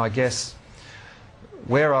 and I guess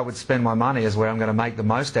where I would spend my money is where I'm going to make the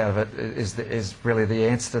most out of it is really the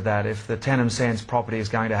answer to that. If the Tannum Sands property is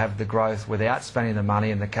going to have the growth without spending the money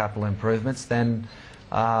in the capital improvements, then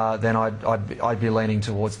I'd be leaning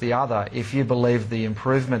towards the other. If you believe the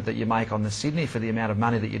improvement that you make on the Sydney for the amount of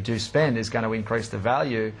money that you do spend is going to increase the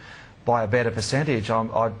value by a better percentage,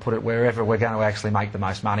 I'd put it wherever we're going to actually make the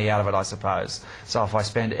most money out of it, I suppose. So if I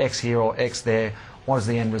spend X here or X there, what does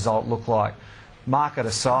the end result look like? Market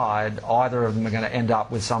aside, either of them are going to end up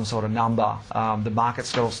with some sort of number. The market's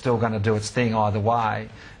still going to do its thing either way,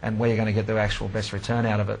 and we're going to get the actual best return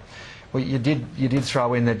out of it. Well, you did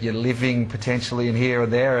throw in that you're living potentially in here or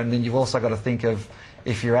there, and then you've also got to think of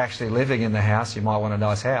if you're actually living in the house, you might want a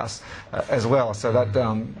nice house as well. So that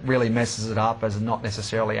really messes it up as not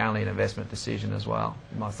necessarily only an investment decision as well,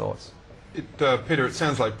 my thoughts. Peter, it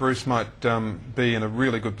sounds like Bruce might be in a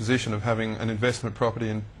really good position of having an investment property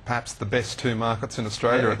in perhaps the best two markets in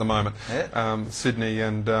Australia at the moment, Sydney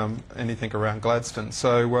and anything around Gladstone.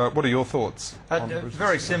 So what are your thoughts?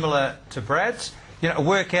 Very similar to Brad's. You know,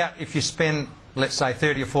 work out if you spend, let's say,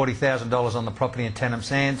 $30,000 or $40,000 on the property in Tannum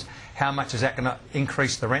Sands, how much is that going to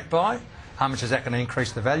increase the rent by? How much is that going to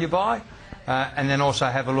increase the value by? And then also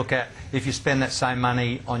have a look at if you spend that same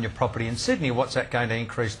money on your property in Sydney, what's that going to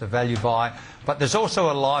increase the value by? But there's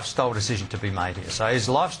also a lifestyle decision to be made here. So is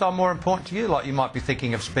lifestyle more important to you? Like you might be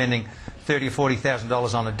thinking of spending $30,000 or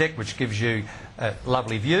 $40,000 on a deck, which gives you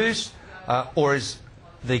lovely views, or is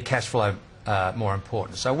the cash flow more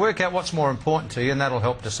important? So work out what's more important to you, and that'll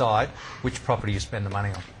help decide which property you spend the money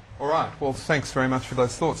on. All right. Well, thanks very much for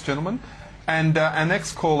those thoughts, gentlemen. And our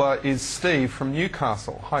next caller is Steve from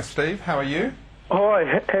Newcastle. Hi, Steve. How are you?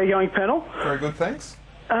 Hi. How are you going, panel? Very good, thanks.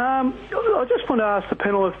 I just want to ask the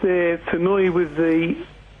panel if they're familiar with the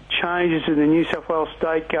changes in the New South Wales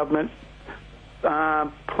state government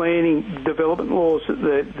planning development laws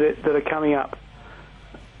that are coming up.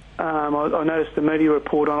 I noticed the media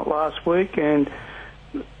report on it last week, and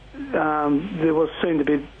there seemed to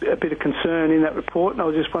be a bit of concern in that report, and I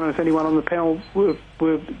was just wondering if anyone on the panel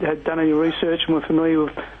had done any research and were familiar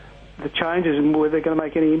with the changes and whether they're going to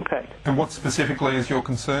make any impact. And what specifically is your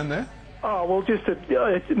concern there? Oh, well, just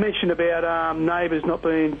it mentioned about neighbours not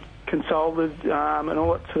being consulted and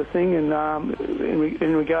all that sort of thing, and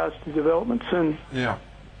in regards to developments and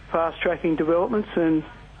fast-tracking developments. And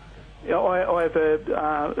I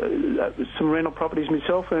have some rental properties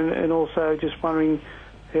myself, and also just wondering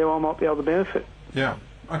how I might be able to benefit. Yeah.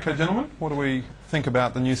 Okay, gentlemen, what do we think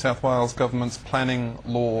about the New South Wales government's planning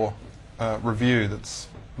law review that's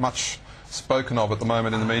much spoken of at the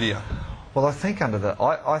moment in the media? Well, I think under the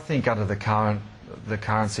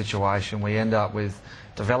current situation, we end up with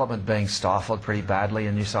development being stifled pretty badly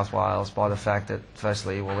in New South Wales by the fact that,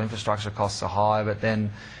 firstly, well, infrastructure costs are high, but then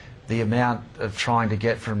the amount of trying to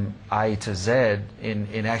get from A to Z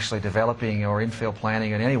in actually developing or infill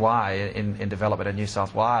planning in any way in development in New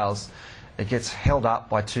South Wales, it gets held up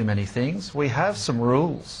by too many things. We have some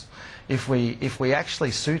rules. If we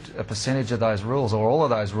actually suit a percentage of those rules or all of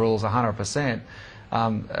those rules 100%,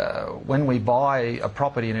 when we buy a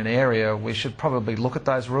property in an area, we should probably look at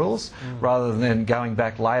those rules rather than going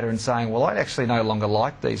back later and saying, well, I actually no longer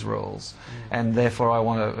like these rules, and therefore I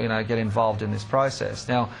want to get involved in this process.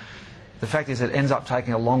 Now, the fact is it ends up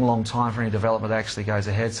taking a long, long time for any development that actually goes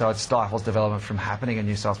ahead, so it stifles development from happening in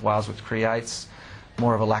New South Wales, which creates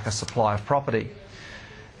more of a lack of supply of property.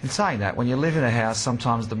 In saying that, when you live in a house,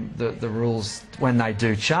 sometimes the rules, when they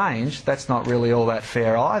do change, that's not really all that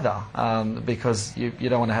fair either, because you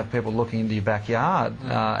don't want to have people looking into your backyard,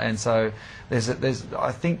 and so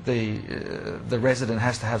I think the resident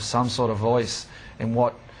has to have some sort of voice in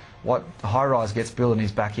what what high-rise gets built in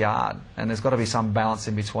his backyard, and there's got to be some balance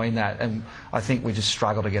in between that. And I think we just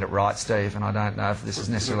struggle to get it right, Steve, and I don't know if this is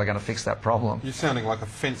necessarily going to fix that problem. You're sounding like a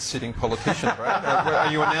fence-sitting politician, Brad.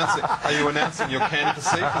 Are you announcing your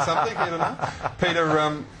candidacy for something? I don't know. Peter,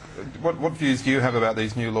 what views do you have about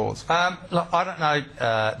these new laws? Look, I don't know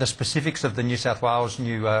the specifics of the New South Wales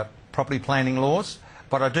new property planning laws,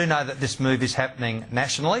 but I do know that this move is happening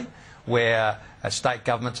nationally, where state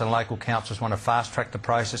governments and local councils want to fast-track the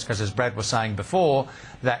process, because, as Brad was saying before,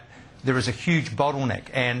 that there is a huge bottleneck,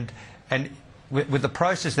 and with the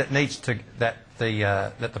process that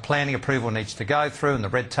the planning approval needs to go through and the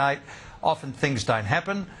red tape, often things don't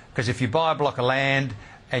happen, because if you buy a block of land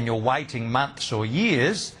and you're waiting months or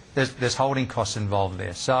years, there's holding costs involved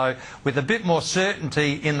there. So with a bit more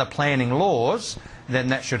certainty in the planning laws, then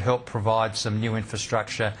that should help provide some new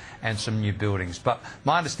infrastructure and some new buildings. But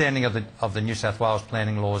my understanding of the New South Wales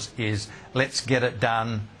planning laws is, let's get it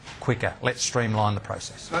done quicker. Let's streamline the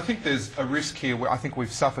process. I think there's a risk here where I think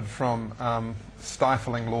we've suffered from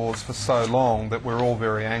stifling laws for so long that we're all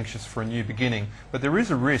very anxious for a new beginning. But there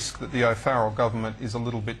is a risk that the O'Farrell government is a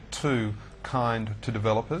little bit too kind to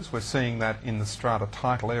developers. We're seeing that in the strata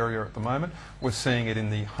title area at the moment. We're seeing it in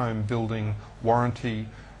the home building warranty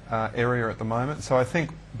area at the moment. So I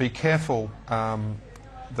think be careful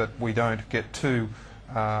that we don't get too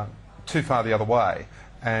far the other way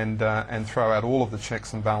and throw out all of the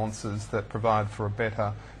checks and balances that provide for a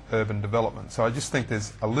better urban development. So I just think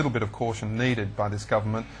there's a little bit of caution needed by this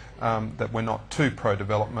government that we're not too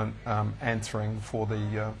pro-development, answering for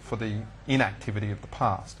the inactivity of the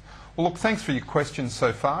past. Well, look, thanks for your questions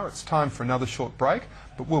so far. It's time for another short break,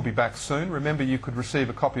 but we'll be back soon. Remember, you could receive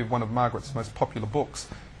a copy of one of Margaret's most popular books,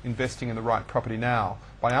 Investing in the Right Property Now,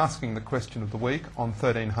 by asking the question of the week on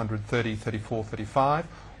 1300 30 34 35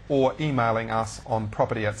 or emailing us on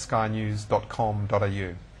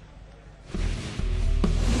property@skynews.com.au.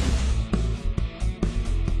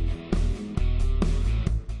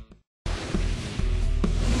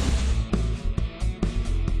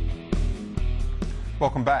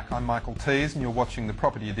 Welcome back. I'm Michael Teys, and you're watching the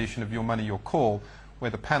property edition of Your Money, Your Call, where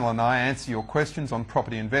the panel and I answer your questions on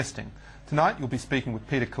property investing. Tonight you'll be speaking with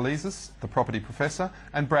Peter Koulizos, the property professor,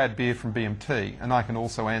 and Brad Beer from BMT, and I can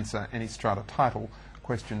also answer any strata title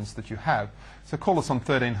questions that you have. So call us on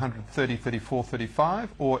 1300 30 34 35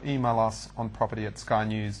 or email us on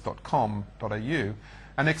property@skynews.com.au.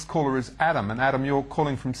 Our next caller is Adam, and Adam, you're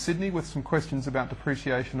calling from Sydney with some questions about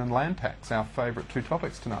depreciation and land tax, our favourite two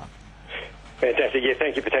topics tonight. Fantastic. Yeah,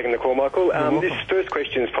 thank you for taking the call, Michael. This first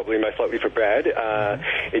question is probably most likely for Brad.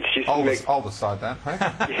 It's just I'll decide that. Hey?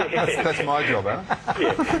 That's my job, Adam.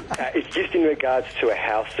 It's just in regards to a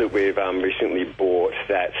house that we've recently bought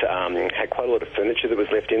that had quite a lot of furniture that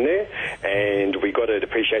was left in there, and we got a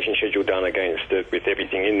depreciation schedule done against it with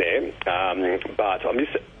everything in there. But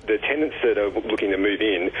the tenants that are looking to move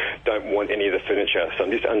in don't want any of the furniture, so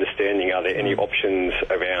I'm just understanding, are there any options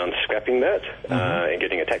around scrapping that and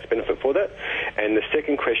getting a tax benefit for that? And the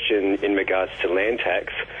second question in regards to land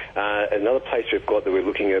tax, another place we've got that we're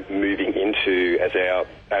looking at moving into as our,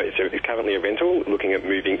 it's currently a rental, looking at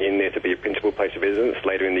moving in there to be a principal place of residence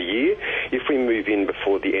later in the year. If we move in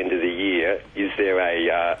before the end of the year, is there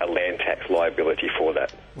a land tax liability for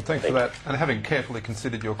that? Well, thanks for that. And having carefully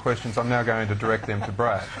considered your questions, I'm now going to direct them to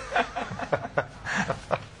Brad.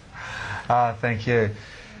 Thank you.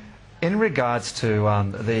 In regards to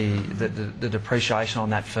the depreciation on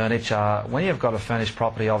that furniture, when you've got a furnished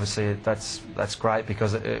property, obviously that's great,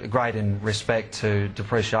 because great in respect to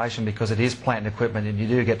depreciation, because it is plant and equipment, and you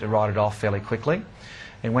do get to write it off fairly quickly.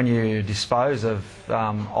 And when you dispose of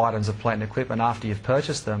items of plant and equipment after you've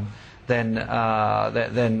purchased them, then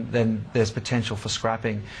there's potential for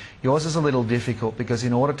scrapping. Yours is a little difficult, because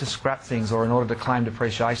in order to scrap things or in order to claim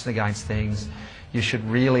depreciation against things, you should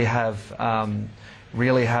really have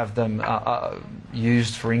them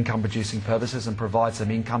used for income-producing purposes and provide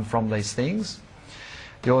some income from these things.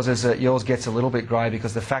 Yours gets a little bit grey,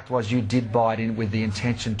 because the fact was you did buy it in with the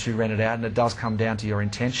intention to rent it out, and it does come down to your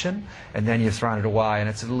intention, and then you've thrown it away. And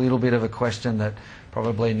it's a little bit of a question that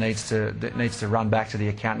probably needs to run back to the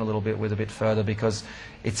accountant a little bit with a bit further, because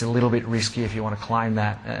it's a little bit risky if you want to claim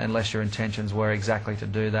that unless your intentions were exactly to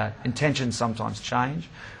do that. Intentions sometimes change.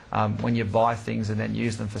 When you buy things and then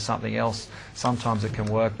use them for something else, sometimes it can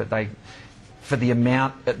work, but for the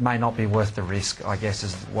amount, it may not be worth the risk, I guess,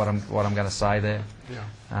 is what I'm going to say there.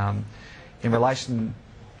 Yeah. In relation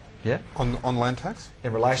Yeah. On land tax?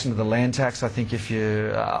 In relation to the land tax, I think if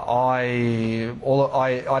you, I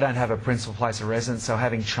don't have a principal place of residence, so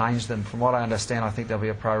having changed them, from what I understand, I think there'll be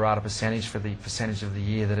a pro rata percentage for the percentage of the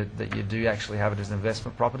year that you do actually have it as an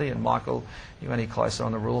investment property. And Michael, you any closer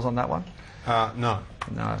on the rules on that one? No.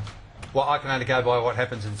 No. Well, I can only go by what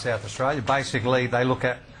happens in South Australia. Basically, they look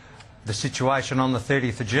at the situation on the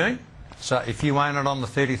 30th of June. So if you own it on the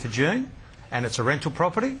 30th of June and it's a rental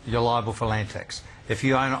property, you're liable for land tax. If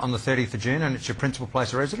you own it on the 30th of June and it's your principal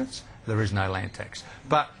place of residence, there is no land tax.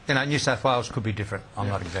 But, you know, New South Wales could be different. I'm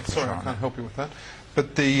not exactly sure. Sorry, I can't help you with that.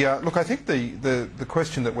 But look, I think the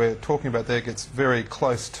question that we're talking about there gets very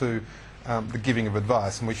close to the giving of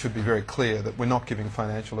advice, and we should be very clear that we're not giving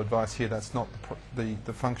financial advice here. That's not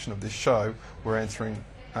the function of this show. We're answering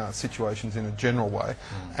situations in a general way,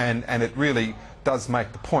 and it really does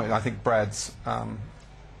make the point. I think Brad's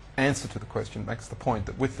answer to the question makes the point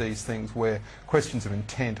that with these things where questions of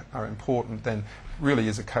intent are important, then really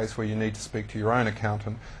is a case where you need to speak to your own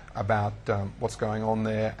accountant about what's going on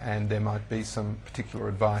there, and there might be some particular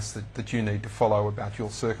advice that you need to follow about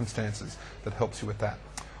your circumstances that helps you with that.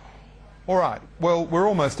 All right, well, we're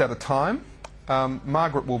almost out of time.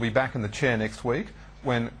 Margaret will be back in the chair next week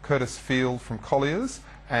when Curtis Field from Colliers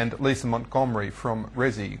and Lisa Montgomery from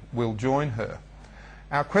Resi will join her.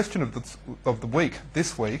 Our question of the week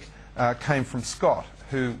this week came from Scott,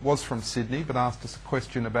 who was from Sydney but asked us a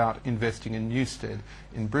question about investing in Newstead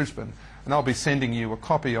in Brisbane. And I'll be sending you a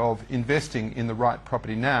copy of Investing in the Right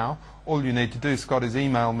Property Now. All you need to do, Scott, is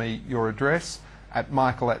email me your address at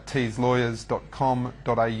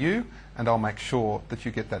michael@teyslawyers.com.au and I'll make sure that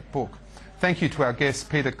you get that book. Thank you to our guests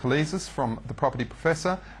Peter Koulizos from The Property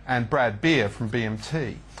Professor and Brad Beer from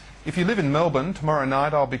BMT. If you live in Melbourne, tomorrow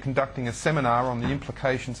night I'll be conducting a seminar on the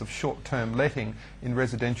implications of short-term letting in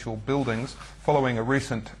residential buildings following a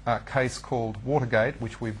recent case called Watergate,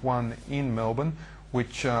 which we've won in Melbourne,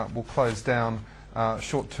 which will close down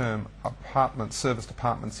short-term serviced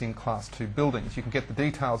apartments in Class 2 buildings. You can get the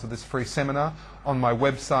details of this free seminar on my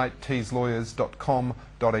website,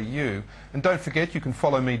 teyslawyers.com.au. And don't forget, you can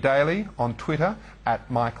follow me daily on Twitter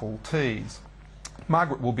 @MichaelTeys.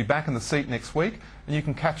 Margaret will be back in the seat next week, and you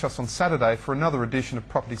can catch us on Saturday for another edition of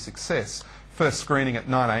Property Success, first screening at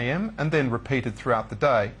 9 a.m. and then repeated throughout the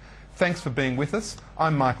day. Thanks for being with us.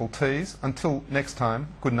 I'm Michael Teys. Until next time,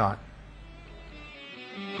 good night.